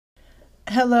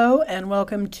Hello and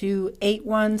welcome to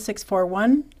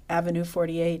 81641 Avenue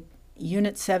 48,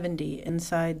 Unit 70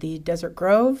 inside the Desert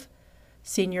Grove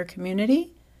Senior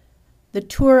Community. The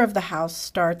tour of the house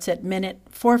starts at minute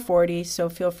 440, so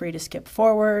feel free to skip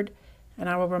forward, and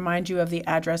I will remind you of the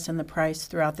address and the price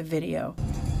throughout the video.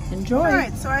 Enjoy! All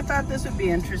right, so I thought this would be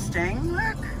interesting.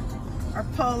 Look, our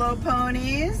polo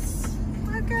ponies.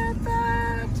 Look at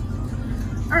that.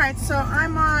 All right, so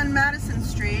I'm on Madison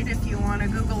Street. If you want to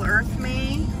Google Earth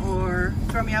me or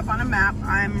throw me up on a map,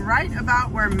 I'm right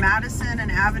about where Madison and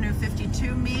Avenue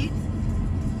 52 meet.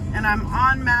 And I'm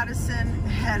on Madison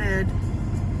headed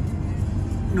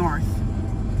north.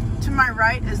 To my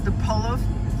right is the polo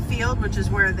field, which is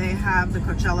where they have the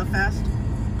Coachella Fest.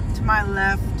 To my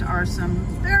left are some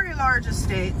very large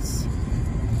estates,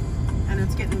 and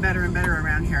it's getting better and better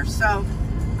around here. So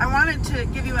I wanted to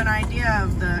give you an idea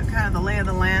of the kind of the lay of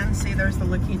the land. See, there's the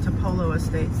La Quinta Polo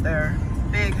estates there,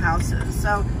 big houses.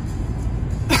 So,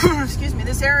 excuse me,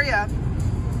 this area,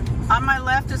 on my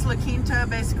left is La Quinta,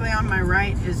 basically on my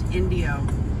right is Indio.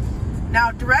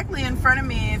 Now, directly in front of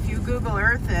me, if you Google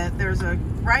Earth it, there's a,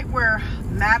 right where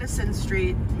Madison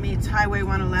Street meets Highway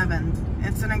 111.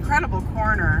 It's an incredible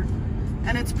corner,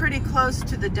 and it's pretty close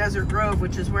to the Desert Grove,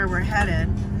 which is where we're headed.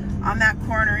 On that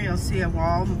corner, you'll see a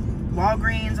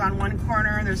Walgreens on one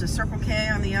corner, there's a Circle K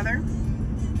on the other,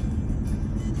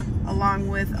 along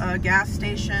with a gas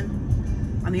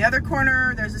station. On the other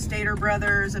corner, there's a Stater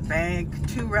Brothers, a bank,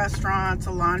 2 restaurants, a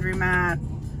laundromat.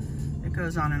 It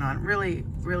goes on and on. Really,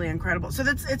 really incredible. So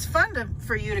it's fun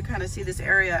for you to kind of see this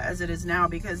area as it is now,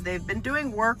 because they've been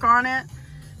doing work on it.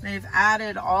 They've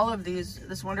added all of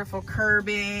this wonderful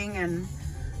curbing and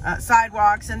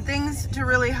sidewalks and things to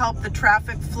really help the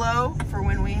traffic flow for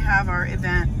when we have our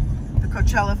event, the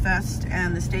Coachella Fest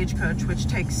and the Stagecoach, which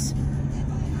takes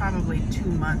probably 2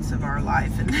 months of our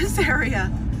life in this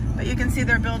area. But you can see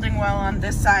they're building well on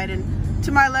this side, and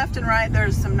to my left and right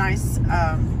there's some nice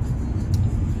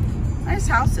nice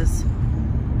houses,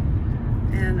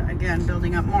 and again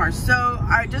building up more. So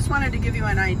I just wanted to give you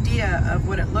an idea of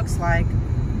what it looks like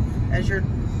as you're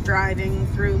driving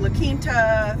through La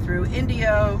Quinta, through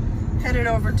Indio, headed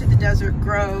over to the Desert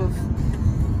Grove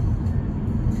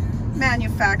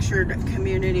manufactured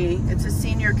community. It's a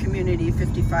senior community,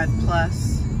 55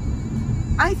 plus.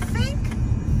 I think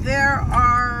there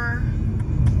are,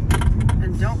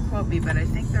 and don't quote me, but I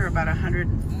think there are about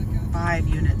 105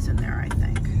 units in there, I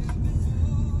think.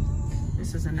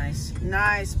 This is a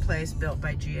nice place built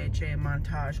by GHA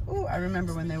Montage. Oh, I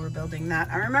remember when they were building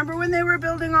that. I remember when they were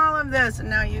building all of this, and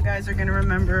now you guys are gonna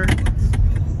remember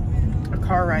a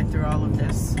car ride through all of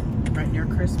this right near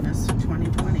Christmas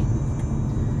 2020.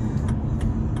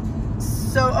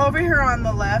 So over here on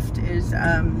the left is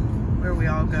where we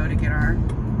all go to get our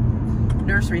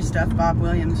nursery stuff. Bob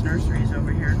Williams Nursery is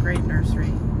over here. Great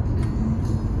nursery.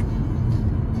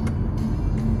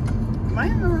 Am I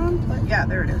in the wrong place? Yeah,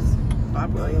 there it is.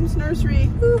 Bob Williams Nursery.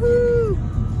 Woohoo!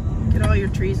 Get all your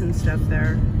trees and stuff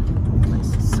there.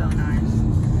 This is so nice.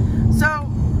 So,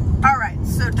 all right.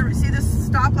 So, see this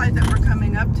stoplight that we're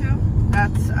coming up to?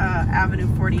 That's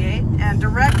Avenue 48. And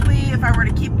directly, if I were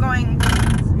to keep going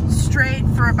straight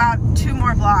for about 2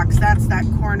 more blocks, that's that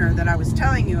corner that I was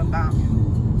telling you about.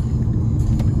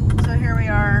 So here we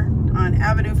are on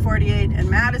Avenue 48 in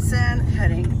Madison,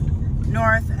 heading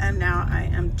north, and now I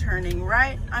am turning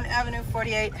right on Avenue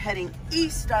 48, heading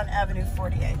east on Avenue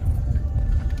 48.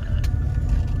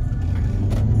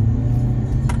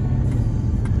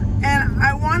 And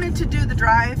I wanted to do the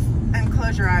drive and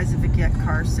close your eyes if you get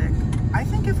car sick. I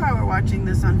think if I were watching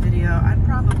this on video, I'd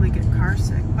probably get car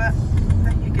sick, but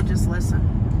then you could just listen.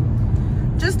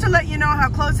 Just to let you know how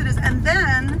close it is. And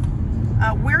then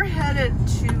we're headed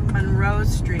to Monroe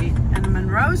Street, and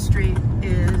Monroe Street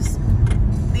is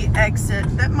the exit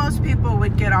that most people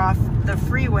would get off the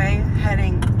freeway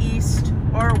heading east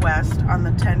or west on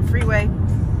the 10 freeway.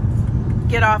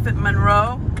 Get off at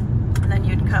Monroe, and then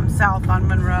you'd come south on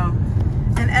Monroe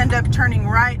and end up turning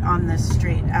right on this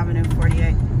street, Avenue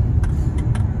 48.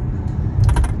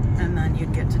 And then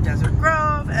you'd get to Desert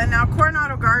Grove. And now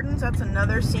Coronado Gardens, that's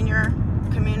another senior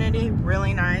community,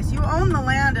 really nice. You own the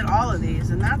land at all of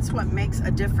these, and that's what makes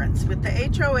a difference. With the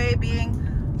HOA being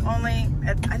only,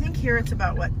 I think here it's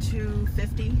about what,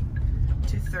 250,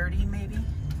 230 maybe.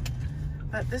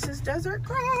 But this is Desert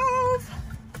Grove.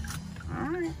 All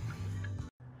right.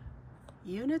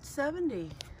 Unit 70.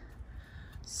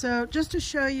 So just to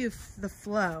show you the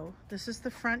flow, this is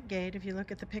the front gate. If you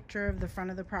look at the picture of the front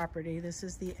of the property, this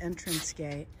is the entrance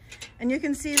gate. And you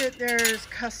can see that there's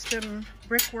custom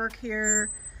brickwork here,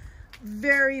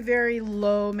 very, very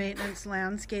low maintenance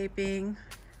landscaping.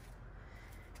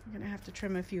 I'm gonna have to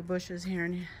trim a few bushes here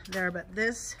and there, but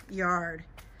this yard,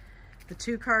 the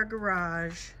 2-car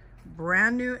garage,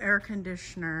 brand new air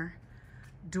conditioner,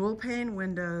 dual pane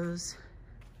windows,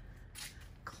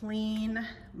 clean,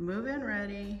 move-in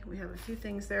ready. We have a few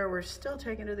things there we're still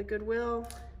taking to the Goodwill.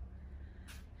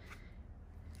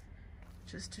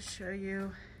 Just to show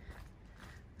you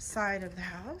the side of the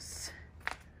house.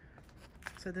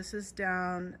 So this is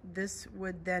down, this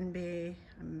would then be,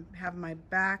 I have my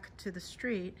back to the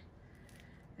street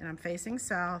and I'm facing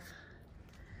south.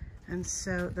 And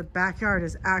so the backyard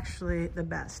is actually the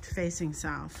best, facing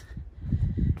south.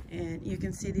 And you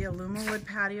can see the aluminum wood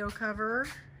patio cover.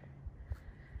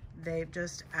 They've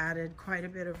just added quite a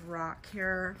bit of rock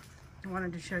here. I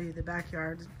wanted to show you the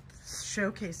backyard.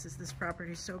 Showcases this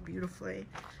property so beautifully.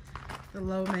 The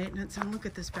low maintenance, and look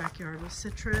at this backyard with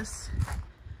citrus.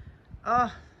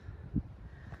 Oh,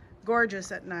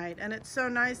 gorgeous at night. And it's so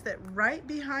nice that right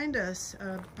behind us,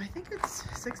 I think it's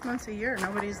 6 months a year,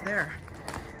 nobody's there.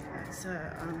 It's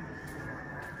I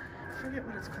forget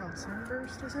what it's called,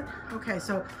 sunburst, is it? Okay,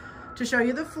 so to show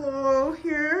you the flow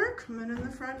here, coming in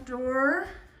the front door,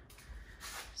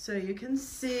 so you can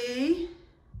see.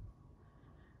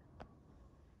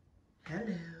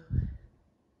 Hello.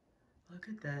 Look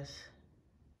at this.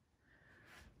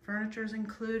 Furniture's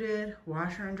included,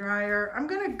 washer and dryer. I'm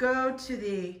gonna go to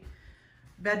the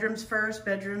bedrooms first,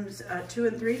 bedrooms 2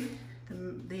 and 3,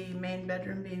 the main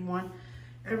bedroom being 1.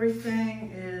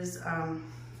 Everything is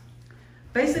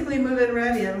basically move-in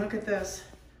ready, and look at this.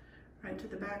 Right to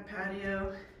the back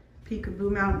patio,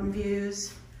 peekaboo mountain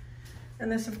views.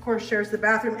 And this of course shares the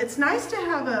bathroom. It's nice to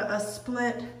have a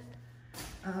split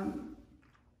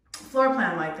floor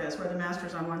plan like this, where the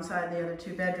master's on one side, the other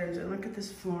 2 bedrooms. And look at this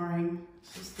flooring.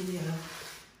 It's just the, I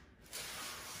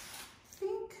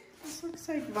think this looks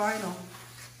like vinyl.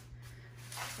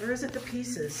 Or is it the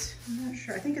pieces? I'm not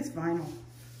sure. I think it's vinyl.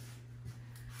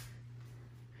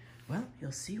 Well,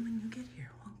 you'll see when you get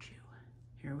here, won't you?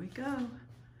 Here we go.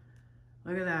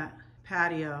 Look at that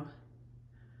patio.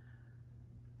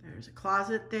 There's a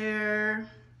closet there.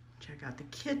 Check out the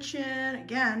kitchen.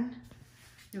 Again,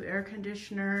 new air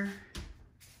conditioner.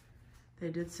 They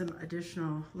did some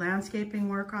additional landscaping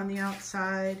work on the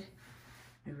outside.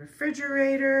 New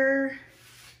refrigerator.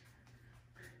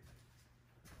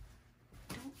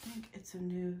 I don't think it's a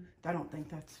new, I don't think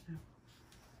that's new.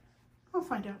 I'll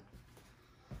find out.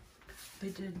 They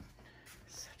did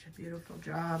such a beautiful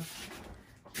job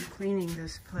in cleaning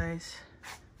this place.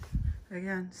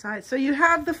 Again, side. So you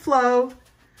have the flow.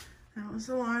 That was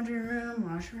the laundry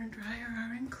room. Washer and dryer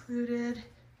are included.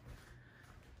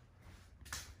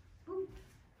 Ooh,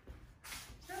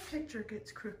 that picture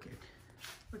gets crooked.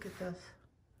 Look at this.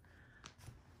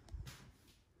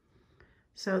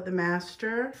 So the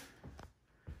master,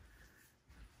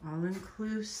 all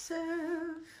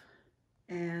inclusive.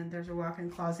 And there's a walk-in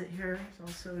closet here. There's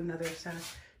also another set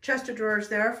of chest of drawers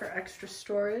there for extra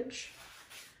storage.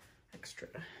 Extra.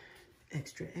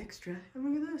 And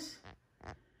look at this.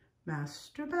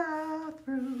 Master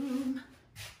bathroom.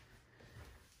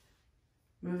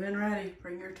 Move in ready.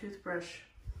 Bring your toothbrush.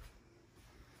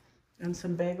 And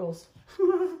some bagels.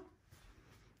 Look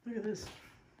at this.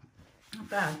 Not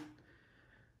bad.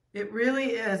 It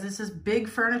really is. This is big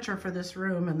furniture for this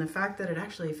room, and the fact that it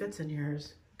actually fits in here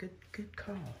is good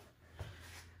call.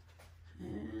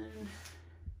 And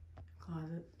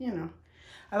closet, you know.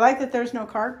 I like that there's no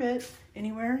carpet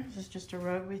anywhere. This is just a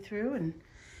rug we threw. And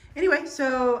anyway,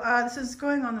 so this is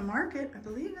going on the market. I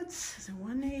believe is it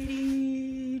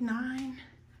 189? I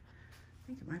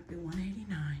think it might be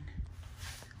 189.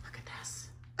 Look at this.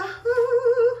 All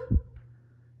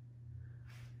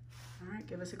right,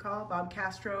 give us a call. Bob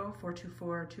Castro,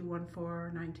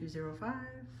 424-214-9205.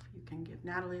 You can give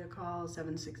Natalie a call,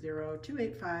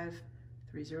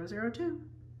 760-285-3002.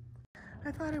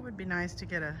 I thought it would be nice to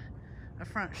get a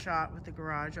front shot with the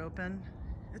garage open.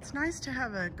 It's nice to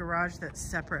have a garage that's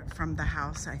separate from the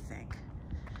house, I think.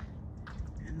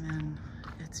 And then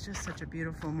it's just such a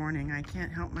beautiful morning. I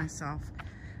can't help myself.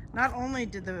 Not only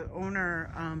did the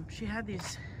owner, she had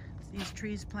these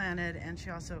trees planted, and she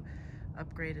also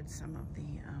upgraded some of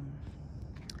the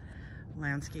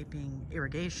landscaping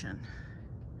irrigation.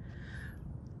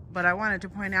 But I wanted to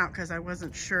point out, because I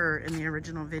wasn't sure in the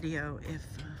original video if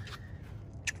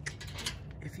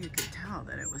you could tell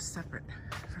that it was separate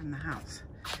from the house.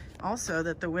 Also,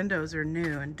 that the windows are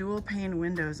new, and dual pane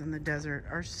windows in the desert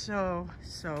are so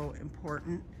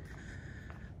important.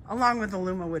 Along with the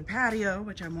Luma wood patio,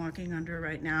 which I'm walking under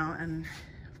right now, and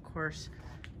of course,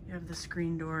 you have the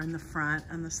screen door in the front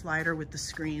and the slider with the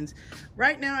screens.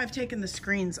 Right now, I've taken the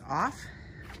screens off.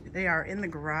 They are in the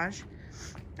garage,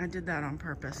 I did that on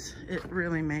purpose. It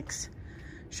really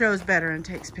shows better and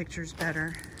takes pictures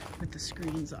better with the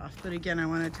screens off. But again, I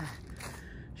wanted to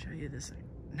show you this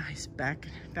nice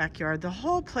backyard. The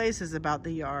whole place is about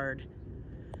the yard.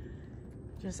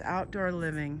 Just outdoor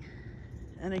living.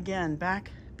 And again,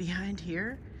 back behind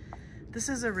here, this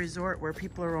is a resort where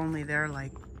people are only there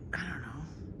like, I don't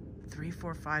know, 3,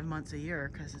 4, 5 months a year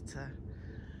because it's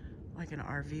like an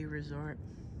RV resort.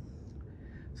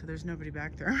 So there's nobody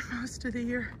back there most of the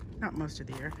year. Not most of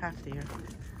the year, half the year.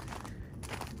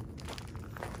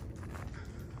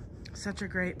 Such a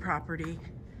great property.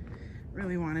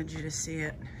 Really wanted you to see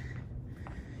it.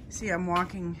 See, I'm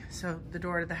walking, so the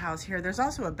door to the house here. There's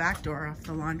also a back door off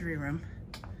the laundry room.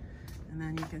 And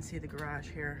then you can see the garage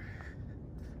here.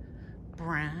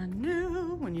 Brand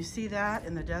new. When you see that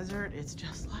in the desert, it's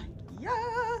just like,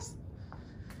 yes.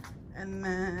 And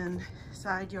then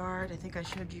side yard, I think I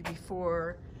showed you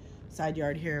before. Side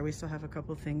yard here, we still have a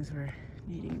couple things we're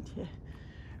needing to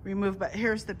remove, but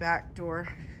here's the back door.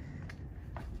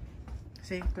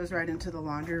 See, it goes right into the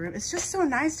laundry room. It's just so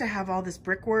nice to have all this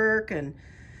brickwork and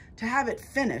to have it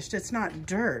finished. It's not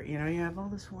dirt, you know, you have all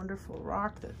this wonderful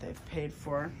rock that they've paid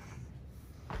for.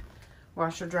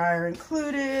 Washer dryer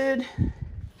included.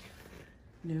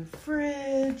 New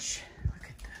fridge. Look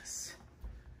at this.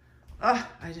 Oh,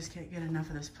 I just can't get enough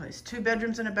of this place. 2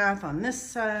 bedrooms and a bath on this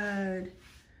side.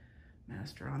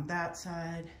 Master on that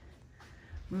side.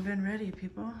 Move-in ready,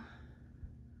 people.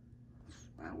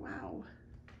 Wow, wow.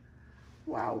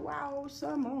 Wow, wow,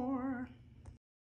 some more.